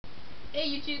Hey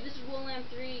YouTube, this is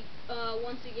Willam3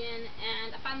 once again,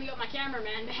 and I finally got my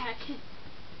cameraman back.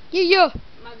 Yeah.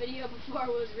 My video before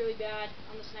was really bad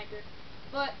on the sniper,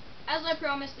 but as I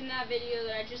promised in that video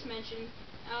that I just mentioned,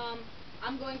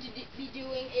 I'm going to be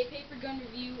doing a paper gun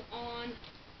review on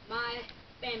my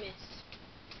famas,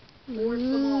 or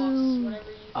famas,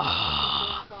 whatever you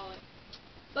want to call it.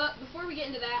 But before we get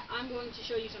into that, I'm going to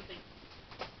show you something.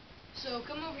 So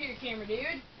come over here, camera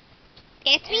dude.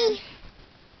 It's me.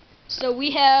 So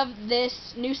we have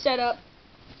this new setup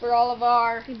for all of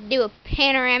our... Do a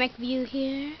panoramic view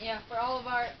here. Yeah, for all of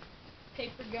our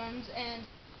paper guns, and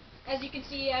as you can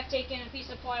see, I've taken a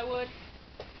piece of plywood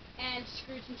and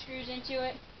screwed some screws into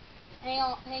it.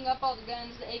 Hang up all the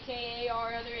guns, the AK,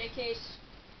 AR, other AKs,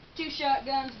 2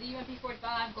 shotguns, the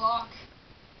UMP-45, Glock,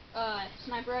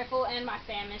 sniper rifle, and my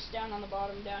famas down on the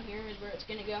bottom down here is where it's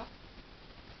going to go.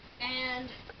 And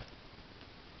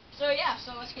so yeah,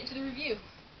 so let's get to the review.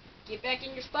 Get back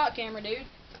in your spot, camera dude.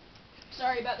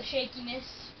 Sorry about the shakiness.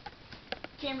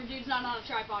 Camera dude's not on a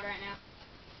tripod right now.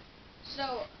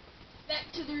 So,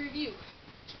 back to the review.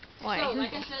 What? So,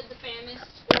 like I said, the famas,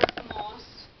 or famas,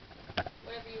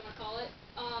 whatever you want to call it.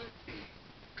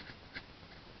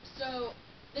 So,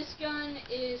 this gun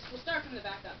is, we'll start from the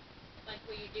back up, like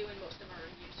we do in most of our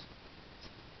reviews.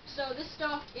 So, this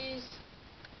stock is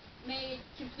made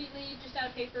completely just out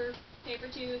of paper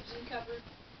tubes and cover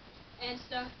and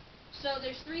stuff. So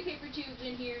there's 3 paper tubes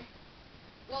in here.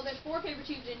 Well, there's 4 paper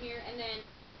tubes in here, and then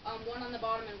one on the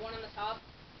bottom and one on the top.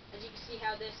 As you can see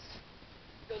how this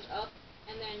goes up,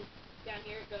 and then down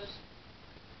here it goes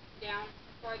down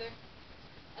farther.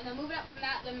 And then moving up from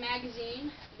that, the magazine,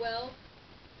 well,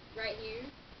 right here,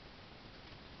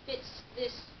 fits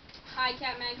this high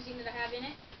cap magazine that I have in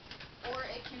it. Or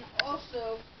it can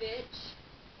also fit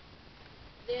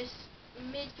this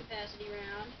mid-capacity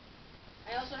round.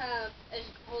 I also have,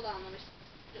 hold on, let me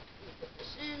put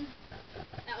this in.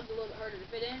 That was a little bit harder to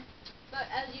fit in. But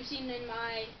as you've seen in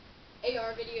my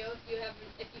AR video,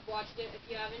 if you've watched it, if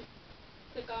you haven't,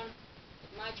 click on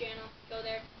my channel, go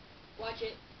there, watch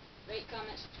it, rate,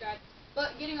 comment, subscribe.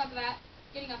 But getting off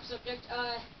subject,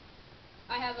 I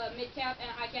have a mid cap and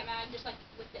a high cap mag, just like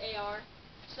with the AR.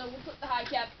 So we'll put the high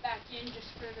cap back in just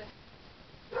for the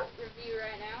review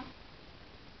right now.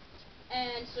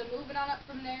 And so moving on up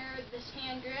from there, this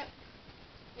hand grip,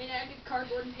 made out of good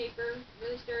cardboard and paper,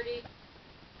 really sturdy.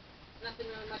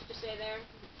 Nothing really much to say there.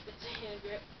 It's a hand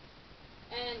grip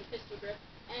and pistol grip.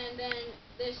 And then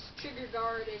this trigger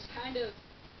guard is kind of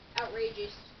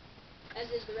outrageous, as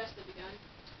is the rest of the gun.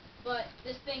 But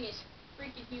this thing is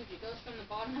freaking huge. It goes from the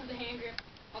bottom of the hand grip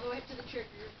all the way up to the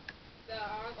trigger,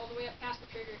 all the way up past the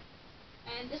trigger.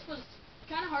 And this was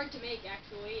kind of hard to make,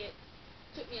 actually. It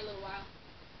took me a little while.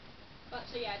 But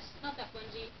so yeah, it's not that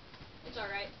flimsy. It's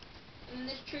alright. And then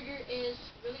this trigger is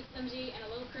really flimsy and a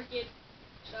little crooked,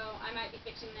 so I might be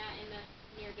fixing that in the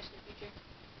near distant future.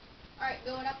 Alright,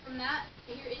 going up from that,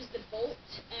 here is the bolt,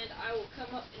 and I will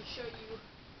come up and show you a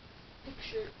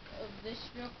picture of this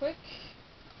real quick.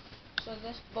 So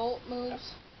this bolt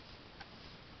moves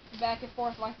back and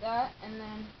forth like that, and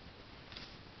then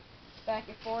back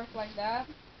and forth like that.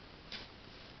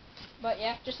 But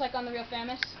yeah, just like on the real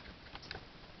famas.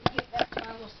 Get back to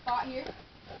my little spot here.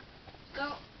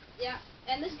 So, yeah,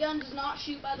 and this gun does not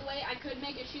shoot, by the way. I could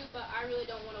make it shoot, but I really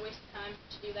don't want to waste the time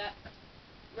to do that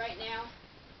right now.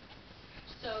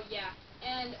 So, yeah,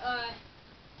 and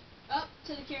up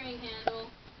to the carrying handle,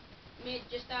 made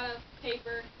just out of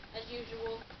paper, as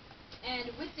usual. And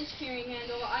with this carrying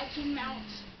handle, I can mount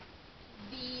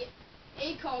the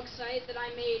ACOG sight that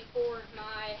I made for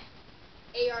my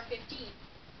AR-15,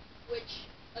 which,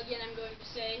 again, I'm going to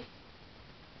say,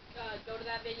 go to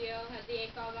that video, has the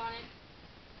ACOG on it,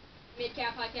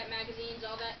 mid-cap, high-cap magazines,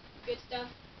 all that good stuff.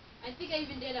 I think I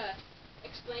even did a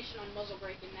explanation on muzzle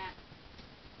brake in that.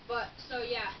 But, so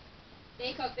yeah, the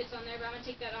ACOG fits on there, but I'm going to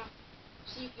take that off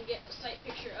so you can get a sight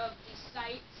picture of the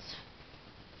sights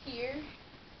here.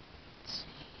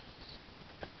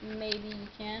 Maybe you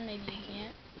can, maybe you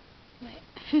can't.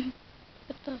 Wait.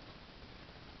 What the?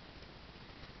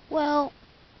 Well,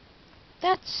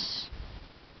 that's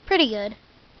pretty good.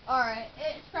 Alright,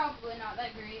 it's probably not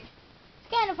that great.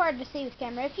 It's kind of hard to see with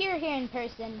camera. If you're here in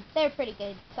person, they're pretty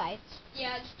good sights.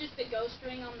 Yeah, it's just a ghost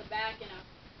ring on the back and a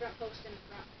front post in the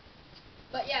front.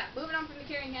 But yeah, moving on from the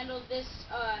carrying handle, this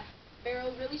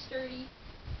barrel really sturdy.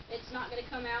 It's not going to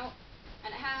come out.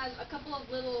 And it has a couple of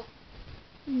little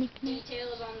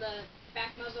details on the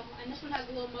back muzzle. And this one has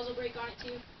a little muzzle brake on it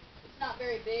too. It's not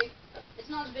very big. It's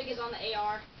not as big as on the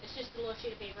AR. It's just a little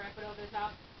sheet of paper I put over the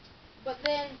top. But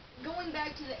then, going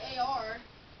back to the AR,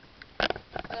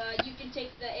 You can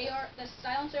take the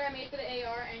silencer I made for the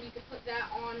AR, and you can put that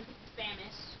on the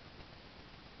famas,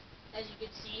 as you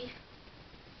can see.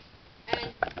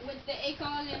 And with the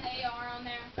ACOG and the AR on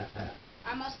there,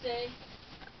 I must say,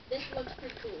 this looks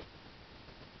pretty cool.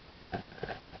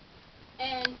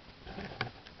 And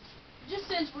just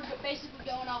since we're basically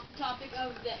going off the topic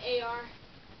of the AR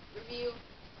review,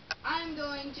 I'm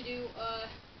going to do a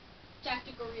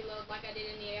tactical reload like I did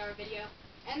in the AR video.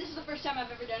 And this is the first time I've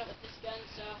ever done it with this gun,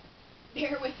 so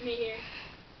bear with me here.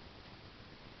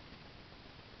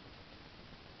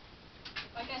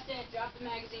 Like I said, drop the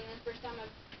magazine. That's the first time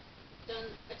I've done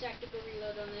a tactical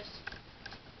reload on this.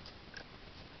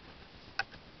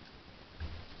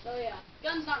 So yeah,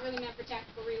 gun's not really meant for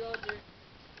tactical reloads or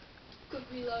quick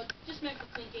reload, just meant for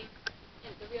clinking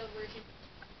in the real version.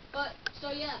 But,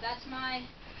 so yeah, that's my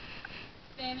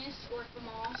famas, or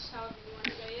famas, however you want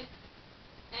to say it.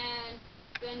 And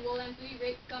then we'll end 3,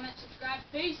 rate, comment, subscribe,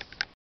 peace!